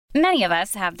Many of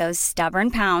us have those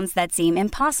stubborn pounds that seem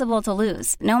impossible to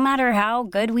lose, no matter how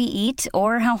good we eat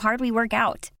or how hard we work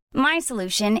out. My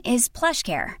solution is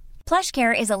PlushCare.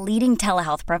 PlushCare is a leading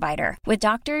telehealth provider with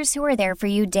doctors who are there for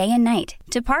you day and night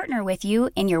to partner with you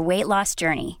in your weight loss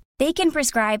journey. They can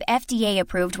prescribe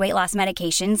FDA-approved weight loss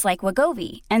medications like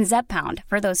Wegovy and Zepbound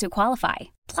for those who qualify.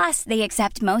 Plus, they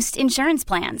accept most insurance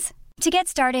plans. To get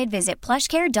started, visit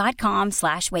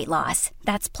plushcare.com/weightloss.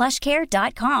 That's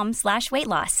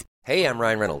plushcare.com/weightloss. Hey, I'm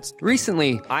Ryan Reynolds.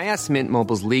 Recently, I asked Mint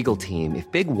Mobile's legal team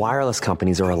if big wireless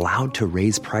companies are allowed to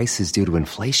raise prices due to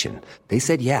inflation. They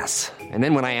said yes. And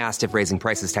then when I asked if raising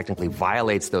prices technically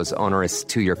violates those onerous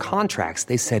two-year contracts,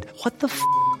 they said, "What the f***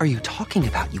 are you talking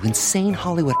about, you insane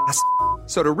Hollywood ass?"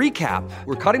 So to recap,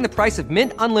 we're cutting the price of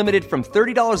Mint Unlimited from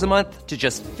 $30 a month to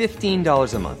just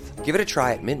 $15 a month. Give it a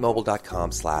try at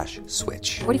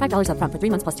mintmobile.com/switch. $45 up front for 3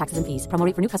 months plus taxes and fees. Promo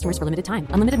rate for new customers for limited time.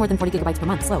 Unlimited more than 40 gigabytes per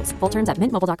month. Slows full terms at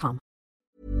mintmobile.com.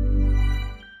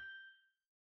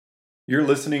 You're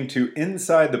listening to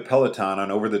Inside the Peloton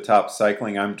on Over the Top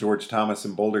Cycling. I'm George Thomas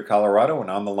in Boulder, Colorado,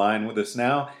 and on the line with us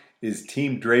now is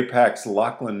Team Drapac's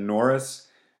Lachlan Norris.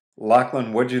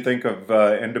 Lachlan, what'd you think of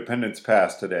Independence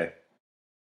Pass today?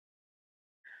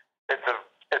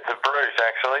 It's a bruise,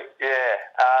 actually. Yeah,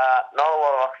 not a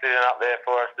lot of oxygen up there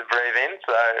for us to breathe in,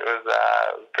 so it was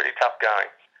pretty tough going.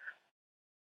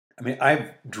 I mean,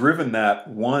 I've driven that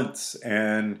once,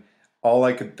 and all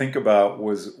I could think about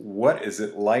was, what is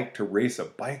it like to race a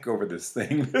bike over this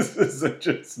thing? This is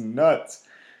just nuts.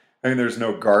 I mean, there's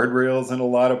no guardrails in a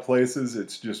lot of places.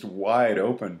 It's just wide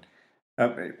open.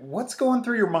 What's going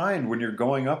through your mind when you're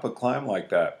going up a climb like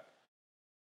that?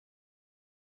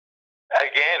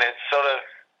 Again, it's sort of,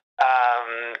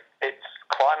 it's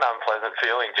quite an unpleasant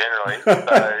feeling generally.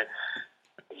 So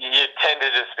you tend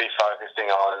to just be focusing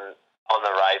on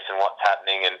the race and what's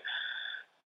happening. And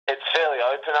it's fairly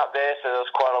open up there, so there's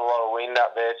quite a lot of wind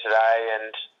up there today.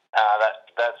 And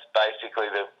that's basically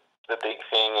the big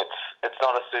thing. It's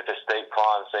not a super steep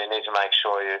climb, so you need to make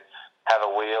sure you have a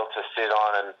wheel to sit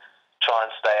on and try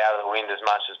and stay out of the wind as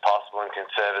much as possible and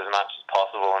conserve as much as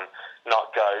possible and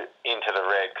not go into the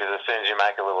red, because as soon as you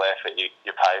make a little effort, you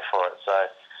pay for it. So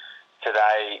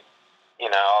today,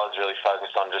 I was really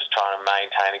focused on just trying to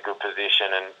maintain a good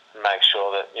position and make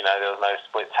sure that, there was no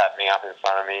splits happening up in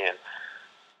front of me and,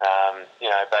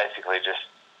 basically just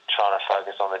trying to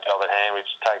focus on the job at hand, which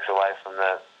takes away from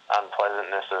the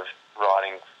unpleasantness of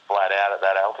riding flat out at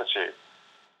that altitude.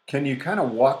 Can you kind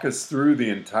of walk us through the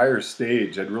entire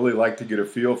stage? I'd really like to get a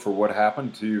feel for what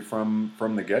happened to you from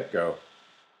the get-go.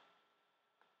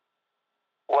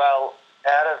 Well,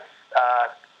 out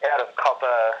of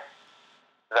Copper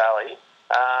Valley,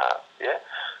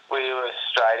 we were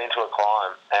straight into a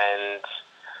climb, and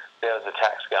there was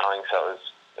attacks going, so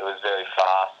it was very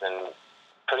fast, and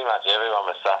pretty much everyone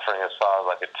was suffering as far as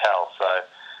I could tell. So,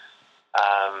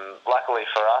 luckily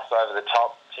for us, over the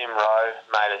top, Tim Rowe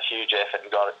made a huge effort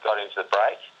and got into the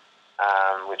break,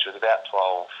 which was about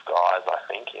 12 guys, I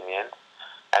think, in the end.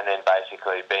 And then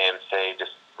basically BMC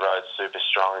just rode super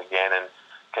strong again and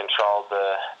controlled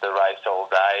the race all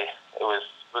day. It was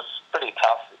pretty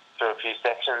tough through a few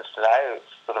sections today. It was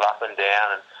sort of up and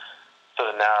down and sort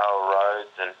of narrow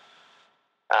roads, and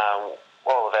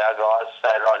all of our guys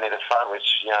stayed right near the front,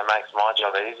 which makes my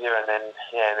job easier. And then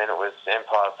it was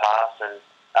Empire Pass and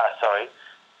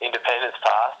Independence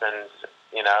Pass, and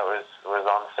it was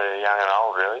on for young and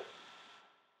old, really.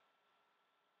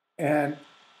 And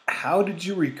how did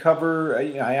you recover?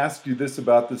 I asked you this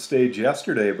about the stage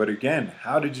yesterday, but again,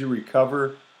 how did you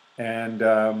recover, and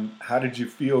how did you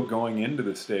feel going into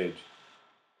the stage?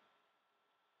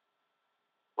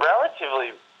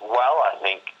 Relatively well, I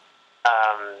think.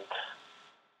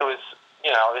 It was,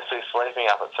 obviously sleeping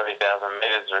up at 3,000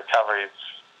 metres, recovery is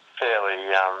fairly,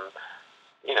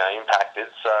 impacted.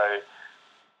 So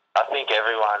I think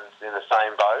everyone's in the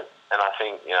same boat, and I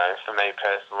think, for me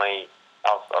personally,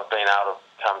 I've been able to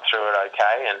come through it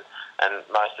okay, and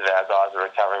most of our guys are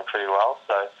recovering pretty well.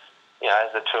 So,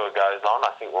 as the tour goes on,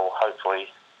 I think we'll hopefully,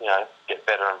 get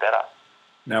better and better.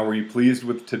 Now, were you pleased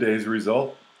with today's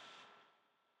result?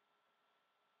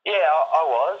 Yeah, I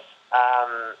was.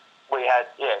 We had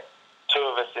two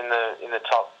of us in the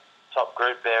top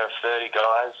group there of 30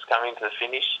 guys coming to the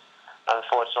finish.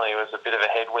 Unfortunately, it was a bit of a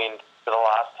headwind for the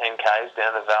last 10 Ks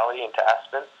down the valley into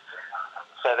Aspen,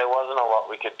 so there wasn't a lot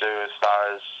we could do as far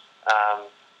as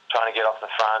trying to get off the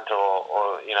front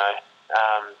or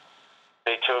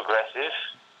be too aggressive,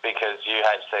 because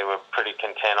UHC were pretty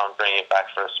content on bringing it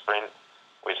back for a sprint,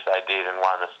 which they did and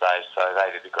won the stage, so they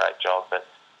did a great job. But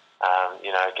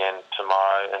again,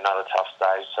 tomorrow, another tough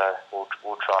stage, so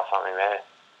we'll try something there.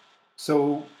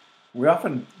 So We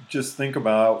often just think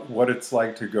about what it's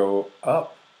like to go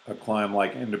up a climb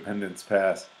like Independence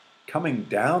Pass. Coming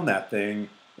down that thing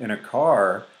in a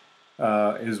car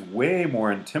is way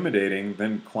more intimidating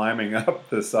than climbing up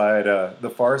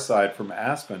the far side from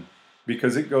Aspen,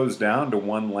 because it goes down to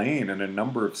one lane in a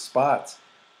number of spots.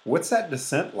 What's that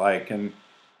descent like, and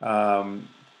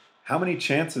how many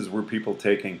chances were people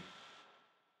taking?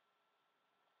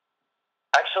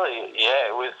 Actually, yeah,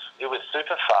 it was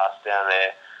super fast down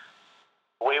there.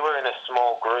 We were in a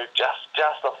small group, just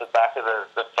off the back of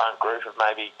the front group of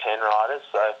maybe 10 riders,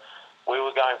 so we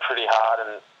were going pretty hard,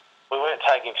 and we weren't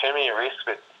taking too many risks,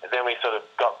 but then we sort of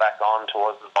got back on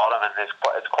towards the bottom, and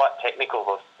it's quite technical,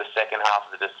 the second half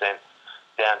of the descent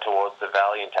down towards the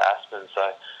valley into Aspen.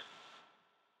 So,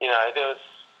 there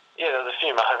was a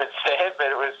few moments there, but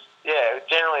it was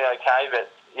generally okay, but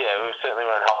we certainly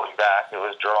weren't holding back. It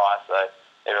was dry, so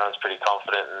everyone's pretty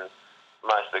confident, and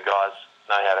most of the guys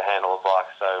know how to handle a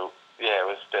bike, so it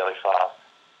was fairly fast.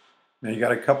 Now you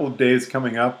got a couple of days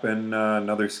coming up in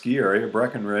another ski area,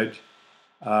 Breckenridge.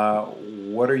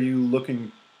 What are you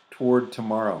looking toward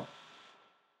tomorrow?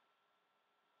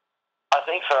 I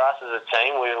think for us as a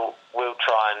team, we'll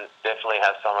try and definitely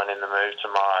have someone in the move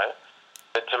tomorrow.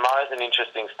 But tomorrow's an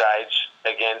interesting stage,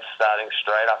 again, starting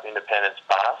straight up Independence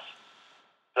Pass.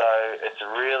 So it's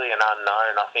really an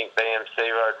unknown. I think BMC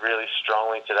rode really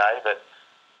strongly today, but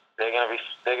they're going to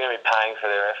be paying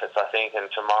for their efforts, I think. And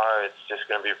tomorrow it's just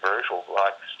going to be brutal,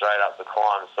 like straight up the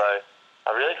climb. So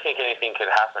I really think anything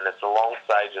could happen. It's a long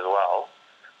stage as well.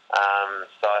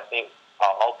 So I think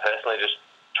I'll personally just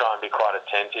try and be quite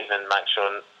attentive and make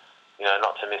sure,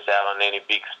 not to miss out on any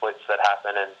big splits that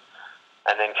happen.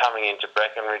 And then coming into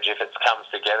Breckenridge, if it comes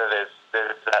together,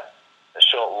 there's that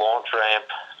short launch ramp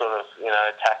sort of,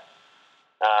 attack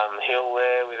hill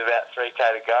there with about 3K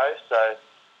to go. So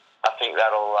I think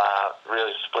that'll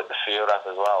really split the field up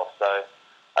as well. So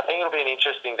I think it'll be an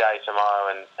interesting day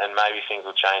tomorrow, and maybe things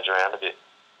will change around a bit.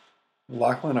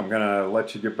 Lachlan, I'm going to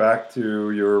let you get back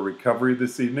to your recovery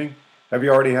this evening. Have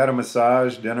you already had a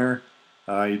massage, dinner?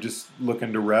 You just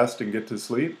looking to rest and get to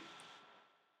sleep?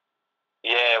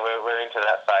 Yeah, we're into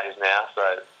that phase now, so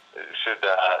it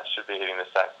should be hitting the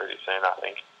sack pretty soon, I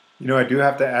think. I do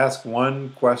have to ask one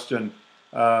question,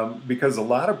 because a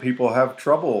lot of people have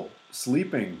trouble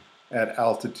sleeping at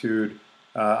altitude.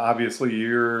 Obviously,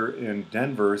 you're in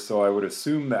Denver, so I would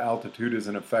assume the altitude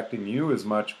isn't affecting you as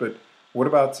much, but what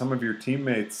about some of your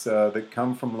teammates that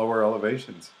come from lower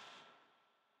elevations?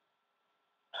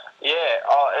 Yeah,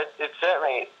 it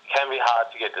certainly can be hard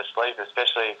to get to sleep,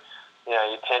 especially,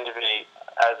 you tend to be,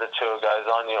 as the tour goes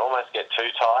on, you almost get too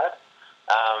tired,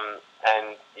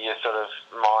 and your sort of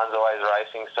mind's always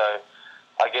racing. So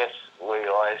I guess we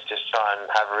always just try and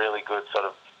have a really good sort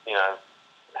of,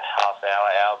 half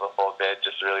hour before bed,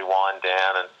 just really wind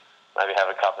down and maybe have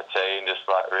a cup of tea and just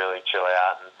like really chill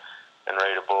out and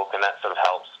read a book, and that sort of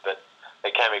helps, but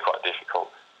it can be quite difficult.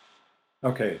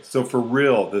 Okay, so for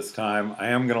real this time, I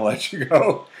am going to let you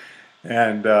go,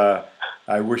 and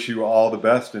I wish you all the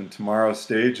best in tomorrow's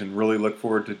stage, and really look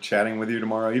forward to chatting with you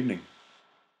tomorrow evening.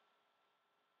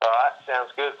 All right,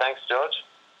 sounds good. Thanks, George.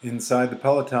 Inside the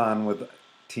Peloton with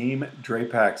Team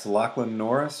Drapac's Lachlan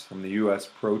Norris from the U.S.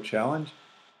 Pro Challenge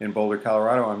in Boulder,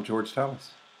 Colorado. I'm George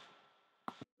Thomas.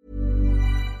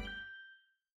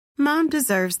 Mom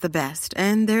deserves the best,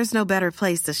 and there's no better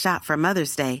place to shop for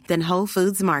Mother's Day than Whole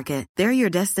Foods Market. They're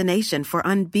your destination for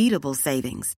unbeatable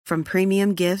savings, from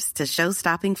premium gifts to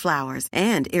show-stopping flowers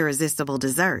and irresistible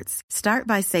desserts. Start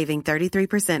by saving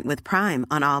 33% with Prime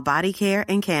on all body care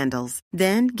and candles.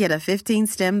 Then get a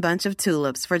 15-stem bunch of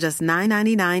tulips for just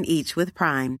 $9.99 each with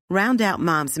Prime. Round out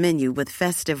Mom's menu with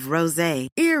festive rosé,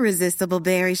 irresistible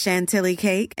berry chantilly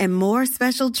cake, and more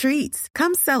special treats.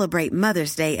 Come celebrate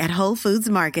Mother's Day at Whole Foods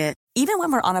Market. Even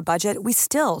when we're on a budget, we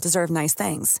still deserve nice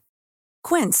things.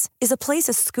 Quince is a place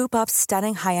to scoop up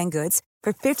stunning high-end goods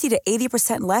for 50 to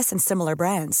 80% less than similar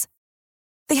brands.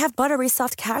 They have buttery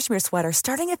soft cashmere sweaters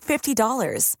starting at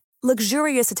 $50,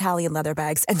 luxurious Italian leather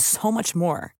bags, and so much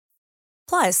more.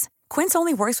 Plus, Quince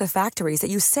only works with factories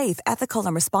that use safe, ethical,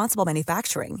 and responsible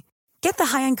manufacturing. Get the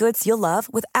high-end goods you'll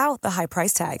love without the high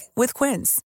price tag with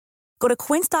Quince. Go to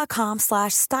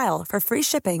quince.com/style for free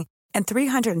shipping and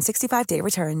 365-day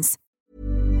returns.